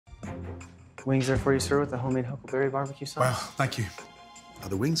Wings are for you, sir, with the homemade huckleberry barbecue sauce. Wow, thank you. Are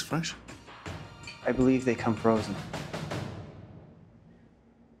the wings fresh? I believe they come frozen.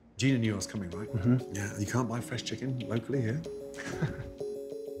 Gina knew I was coming, right? Mm-hmm. Yeah, you can't buy fresh chicken locally here.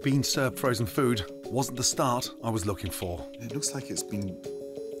 Being served frozen food wasn't the start I was looking for. It looks like it's been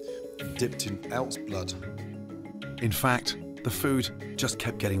dipped in elk's blood. In fact, the food just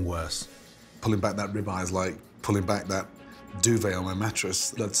kept getting worse. Pulling back that ribeye is like pulling back that duvet on my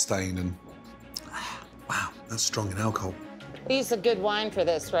mattress, blood stained, and wow, that's strong in alcohol. We use a good wine for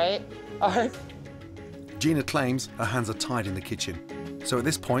this, right? Art? Gina claims her hands are tied in the kitchen. So at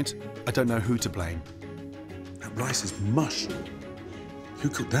this point, I don't know who to blame. That rice is mush. Who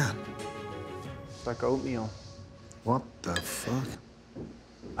cooked that? It's like oatmeal. What the fuck?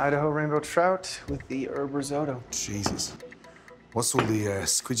 Idaho rainbow trout with the herb risotto. Jesus. What's all the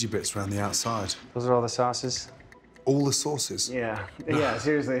squidgy bits around the outside? Those are all the sauces. All the sauces? Yeah, yeah,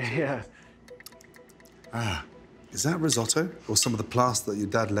 seriously, yeah. Ah, is that risotto? Or some of the plaster that your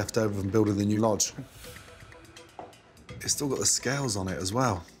dad left over from building the new lodge? It's still got the scales on it as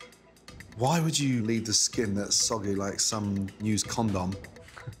well. Why would you leave the skin that's soggy like some used condom?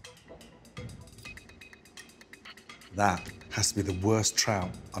 That has to be the worst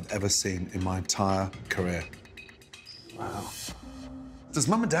trout I've ever seen in my entire career. Wow. Does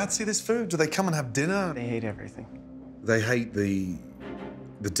Mum and Dad see this food? Do they come and have dinner? They hate everything. They hate the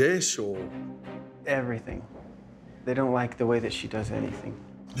dish, or? Everything. They don't like the way that she does anything.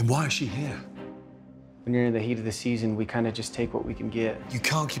 Then why is she here? When you're in the heat of the season, we kind of just take what we can get. You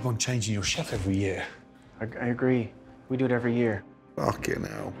can't keep on changing your chef every year. I agree. We do it every year. Fucking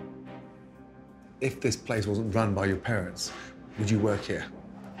hell. If this place wasn't run by your parents, would you work here?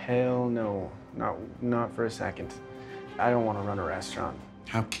 Hell no. Not for a second. I don't want to run a restaurant.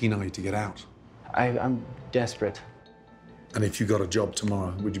 How keen are you to get out? I'm desperate. And if you got a job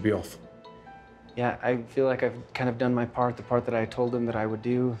tomorrow, would you be off? Yeah, I feel like I've kind of done my part, the part that I told them that I would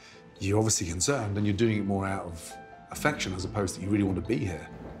do. You're obviously concerned, and you're doing it more out of affection as opposed to you really want to be here.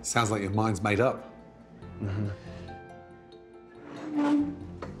 Sounds like your mind's made up. Mm-hmm.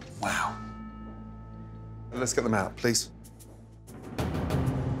 Wow. Let's get them out, please.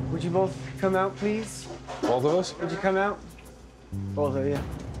 Would you both come out, please? Both of us? Would you come out? Both of you.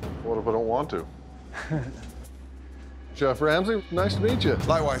 What if I don't want to? Chef Ramsay, nice to meet you.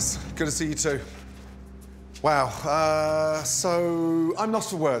 Likewise. Good to see you too. Wow. So I'm lost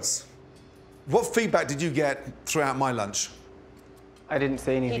for words. What feedback did you get throughout my lunch? I didn't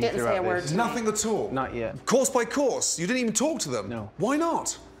say anything. He didn't say a word to me. Nothing at all? Not yet. Course by course? You didn't even talk to them? No. Why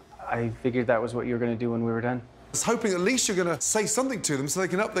not? I figured that was what you were going to do when we were done. I was hoping at least you're going to say something to them so they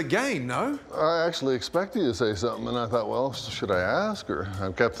can up their game, no? I actually expected you to say something, and I thought, well, should I ask? Or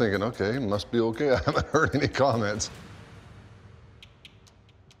I kept thinking, okay, must be okay. I haven't heard any comments.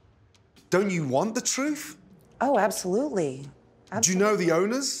 Don't you want the truth? Oh, absolutely. Do you know the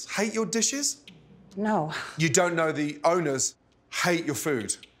owners hate your dishes? No. You don't know the owners hate your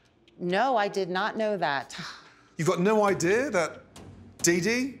food? No, I did not know that. You've got no idea that Dee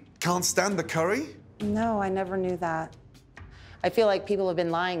Dee can't stand the curry? No, I never knew that. I feel like people have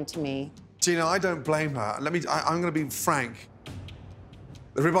been lying to me. Gina, I don't blame her. I'm going to be frank.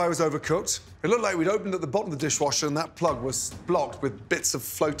 The ribeye was overcooked. It looked like we'd opened at the bottom of the dishwasher and that plug was blocked with bits of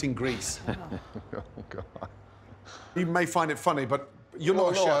floating grease. Oh, God. You may find it funny, but you're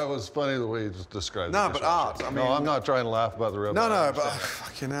not a chef. No, it was funny the way you just described it. No, but Art, I mean... No, I'm not trying to laugh about the ribeye. No, but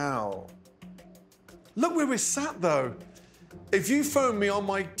fucking hell. Look where we're sat, though. If you phoned me on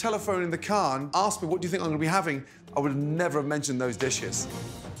my telephone in the car and asked me what do you think I'm going to be having, I would never have mentioned those dishes.